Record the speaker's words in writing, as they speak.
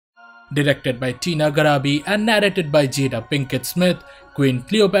Directed by Tina Garabi and narrated by Jada Pinkett Smith, Queen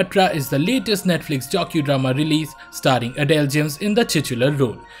Cleopatra is the latest Netflix docudrama release starring Adele James in the titular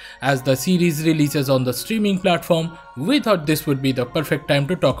role. As the series releases on the streaming platform, we thought this would be the perfect time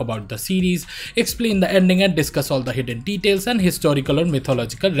to talk about the series, explain the ending and discuss all the hidden details and historical or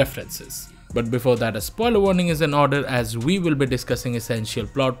mythological references. But before that, a spoiler warning is in order as we will be discussing essential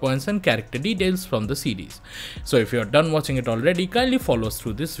plot points and character details from the series. So if you're done watching it already, kindly follow us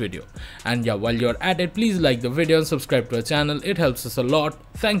through this video. And yeah, while you're at it, please like the video and subscribe to our channel, it helps us a lot.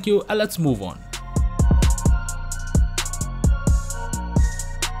 Thank you, and let's move on.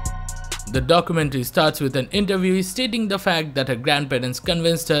 The documentary starts with an interviewee stating the fact that her grandparents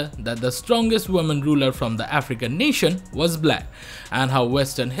convinced her that the strongest woman ruler from the African nation was black, and how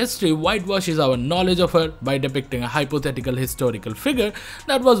Western history whitewashes our knowledge of her by depicting a hypothetical historical figure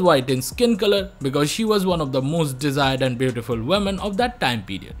that was white in skin color because she was one of the most desired and beautiful women of that time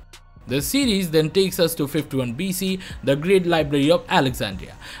period. The series then takes us to 51 BC, the Great Library of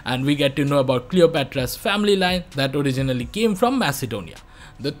Alexandria, and we get to know about Cleopatra's family line that originally came from Macedonia.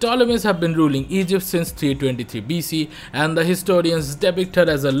 The Ptolemies have been ruling Egypt since 323 BC, and the historians depict her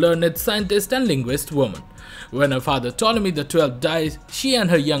as a learned scientist and linguist woman. When her father Ptolemy XII dies, she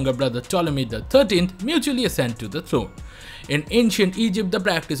and her younger brother Ptolemy XIII mutually ascend to the throne. In ancient Egypt, the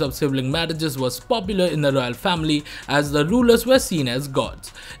practice of sibling marriages was popular in the royal family as the rulers were seen as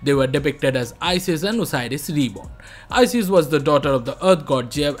gods. They were depicted as Isis and Osiris reborn. Isis was the daughter of the earth god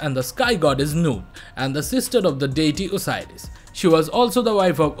Jeb and the sky goddess Nut, and the sister of the deity Osiris. She was also the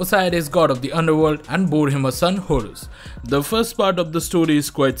wife of Osiris, god of the underworld, and bore him a son Horus. The first part of the story is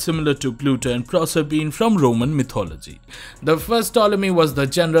quite similar to Pluto and Proserpine from Roman mythology. The first Ptolemy was the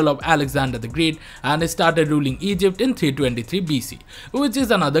general of Alexander the Great and started ruling Egypt in 323 BC, which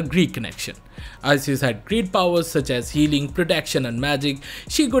is another Greek connection. Isis had great powers such as healing, protection and magic.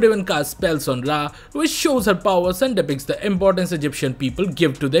 She could even cast spells on Ra, which shows her powers and depicts the importance Egyptian people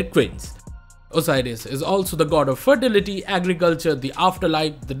give to their queens. Osiris is also the god of fertility, agriculture, the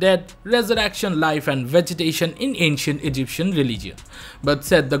afterlife, the dead, resurrection, life and vegetation in ancient Egyptian religion. But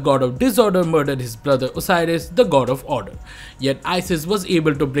Seth, the god of disorder, murdered his brother Osiris, the god of order. Yet Isis was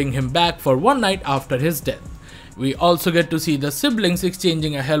able to bring him back for one night after his death. We also get to see the siblings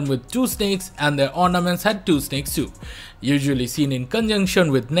exchanging a helm with two snakes, and their ornaments had two snakes too. Usually seen in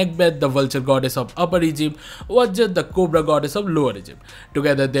conjunction with Nekhbet, the vulture goddess of Upper Egypt, Wadjet, the cobra goddess of Lower Egypt.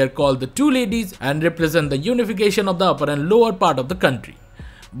 Together they are called the two ladies and represent the unification of the upper and lower part of the country.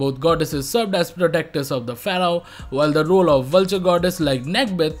 Both goddesses served as protectors of the pharaoh. While the role of vulture goddess like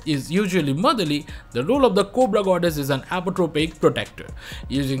Nekhbet is usually motherly, the role of the cobra goddess is an apotropic protector,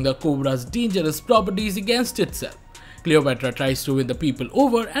 using the cobra's dangerous properties against itself. Cleopatra tries to win the people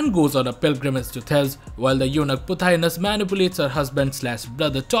over and goes on a pilgrimage to Thebes, while the eunuch Pothinus manipulates her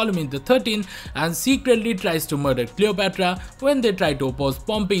husband/brother Ptolemy XIII and secretly tries to murder Cleopatra when they try to oppose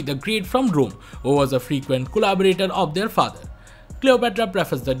Pompey the Great from Rome, who was a frequent collaborator of their father. Cleopatra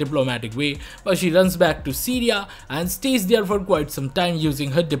prefers the diplomatic way, but she runs back to Syria and stays there for quite some time using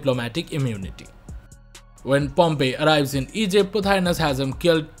her diplomatic immunity. When Pompey arrives in Egypt, Pothinus has him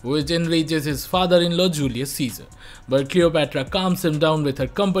killed, which enrages his father-in-law Julius Caesar. But Cleopatra calms him down with her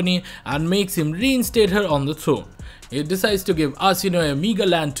company and makes him reinstate her on the throne. He decides to give Arsinoe a meager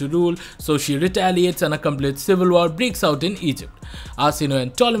land to rule, so she retaliates and a complete civil war breaks out in Egypt. Arsinoe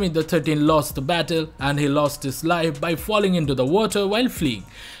and Ptolemy XIII lost the battle, and he lost his life by falling into the water while fleeing.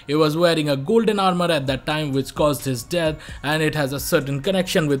 He was wearing a golden armor at that time, which caused his death, and it has a certain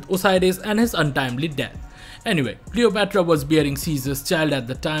connection with Osiris and his untimely death. Anyway, Cleopatra was bearing Caesar's child at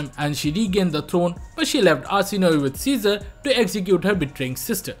the time and she regained the throne, but she left Arsinoe with Caesar to execute her betraying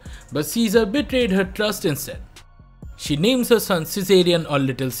sister, but Caesar betrayed her trust instead. She names her son Caesarion or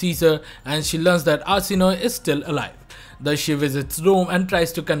Little Caesar, and she learns that Arsinoe is still alive. Thus she visits Rome and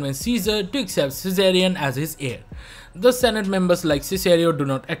tries to convince Caesar to accept Caesarion as his heir. The Senate members like Caesario do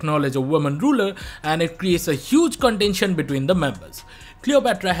not acknowledge a woman ruler, and it creates a huge contention between the members.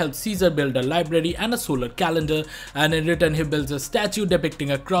 Cleopatra helps Caesar build a library and a solar calendar, and in return he builds a statue depicting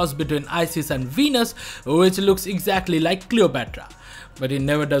a cross between Isis and Venus, which looks exactly like Cleopatra. But he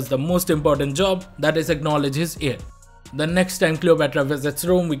never does the most important job, that is acknowledge his heir. The next time Cleopatra visits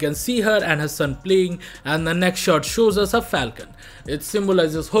Rome, we can see her and her son playing, and the next shot shows us a falcon. It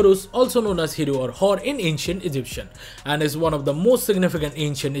symbolizes Horus, also known as Heru or Hor in ancient Egyptian, and is one of the most significant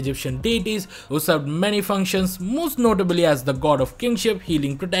ancient Egyptian deities who served many functions, most notably as the god of kingship,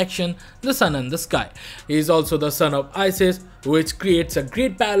 healing, protection, the sun and the sky. He is also the son of Isis, which creates a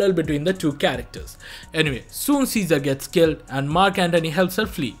great parallel between the two characters. Anyway, soon Caesar gets killed and Mark Antony helps her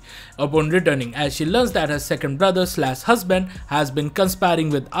flee. Upon returning, as she learns that her second brother / husband has been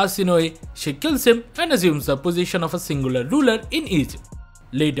conspiring with Arsinoe, she kills him and assumes the position of a singular ruler in Egypt.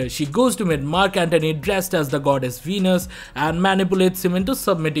 Later, she goes to meet Mark Antony dressed as the goddess Venus and manipulates him into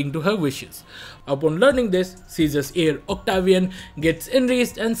submitting to her wishes. Upon learning this, Caesar's heir Octavian gets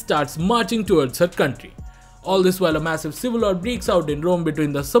enraged and starts marching towards her country. All this while a massive civil war breaks out in Rome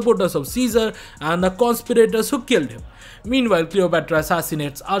between the supporters of Caesar and the conspirators who killed him. Meanwhile, Cleopatra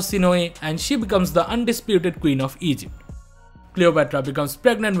assassinates Arsinoe and she becomes the undisputed queen of Egypt. Cleopatra becomes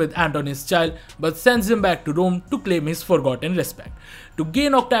pregnant with Antony's child but sends him back to Rome to claim his forgotten respect. To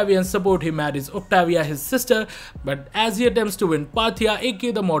gain Octavian's support, he marries Octavia, his sister, but as he attempts to win Parthia,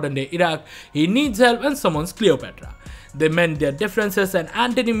 aka the modern day Iraq, he needs help and summons Cleopatra. They mend their differences and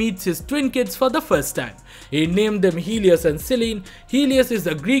Antony meets his twin kids for the first time. He named them Helios and Selene. Helios is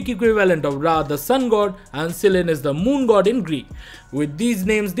the Greek equivalent of Ra, the sun god, and Selene is the moon god in Greek. With these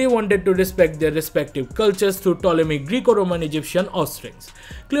names, they wanted to respect their respective cultures through Ptolemaic Greco-Roman Egyptian offsprings.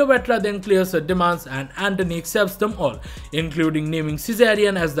 Cleopatra then clears her demands and Antony accepts them all, including naming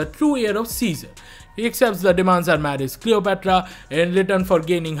Caesarion as the true heir of Caesar. He accepts the demands and marries Cleopatra in return for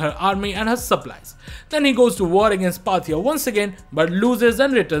gaining her army and her supplies. Then he goes to war against Parthia once again but loses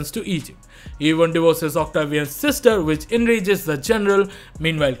and returns to Egypt. He even divorces Octavian's sister, which enrages the general.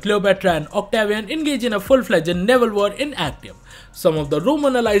 Meanwhile, Cleopatra and Octavian engage in a full-fledged naval war in Actium. Some of the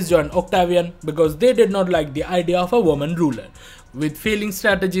Roman allies joined Octavian because they did not like the idea of a woman ruler. With failing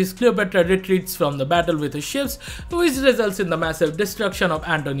strategies, Cleopatra retreats from the battle with her ships, which results in the massive destruction of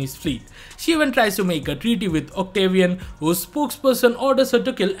Antony's fleet. She even tries to make a treaty with Octavian, whose spokesperson orders her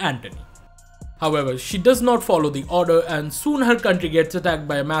to kill Antony. However, she does not follow the order and soon her country gets attacked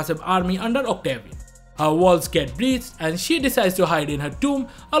by a massive army under Octavian. Her walls get breached and she decides to hide in her tomb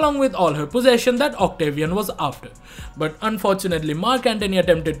along with all her possessions that Octavian was after. But unfortunately, Mark Antony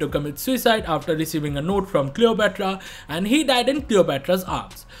attempted to commit suicide after receiving a note from Cleopatra and he died in Cleopatra's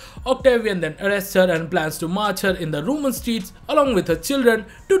arms. Octavian then arrests her and plans to march her in the Roman streets along with her children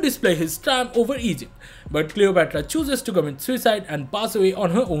to display his triumph over Egypt. But Cleopatra chooses to commit suicide and pass away on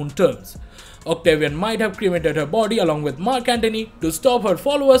her own terms. Octavian might have cremated her body along with Mark Antony to stop her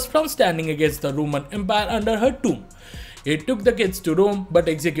followers from standing against the Roman Empire under her tomb. He took the kids to Rome but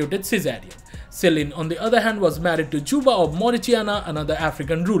executed Caesarion. Selene, on the other hand, was married to Juba of Mauritania, another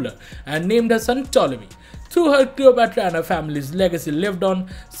African ruler, and named her son Ptolemy. Through her, Cleopatra and her family's legacy lived on.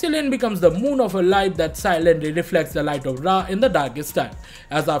 Selene becomes the moon of her life that silently reflects the light of Ra in the darkest time.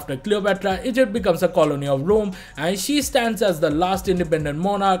 As after Cleopatra, Egypt becomes a colony of Rome and she stands as the last independent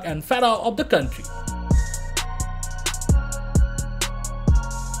monarch and pharaoh of the country.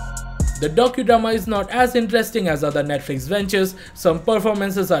 The docudrama is not as interesting as other Netflix ventures, some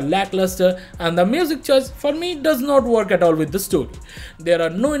performances are lackluster, and the music choice for me does not work at all with the story. There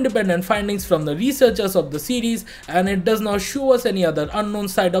are no independent findings from the researchers of the series and it does not show us any other unknown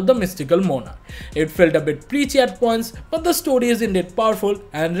side of the mystical monarch. It felt a bit preachy at points, but the story is indeed powerful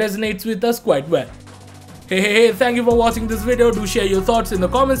and resonates with us quite well. Hey, thank you for watching this video. Do share your thoughts in the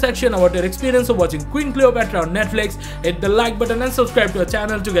comment section about your experience of watching Queen Cleopatra on Netflix. Hit the like button and subscribe to our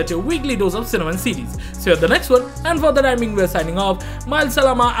channel to get your weekly dose of cinema and series. See you at the next one, and for the timing we're signing off. Mail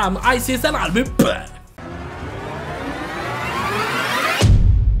Salama, I'm Isis and I'll be back.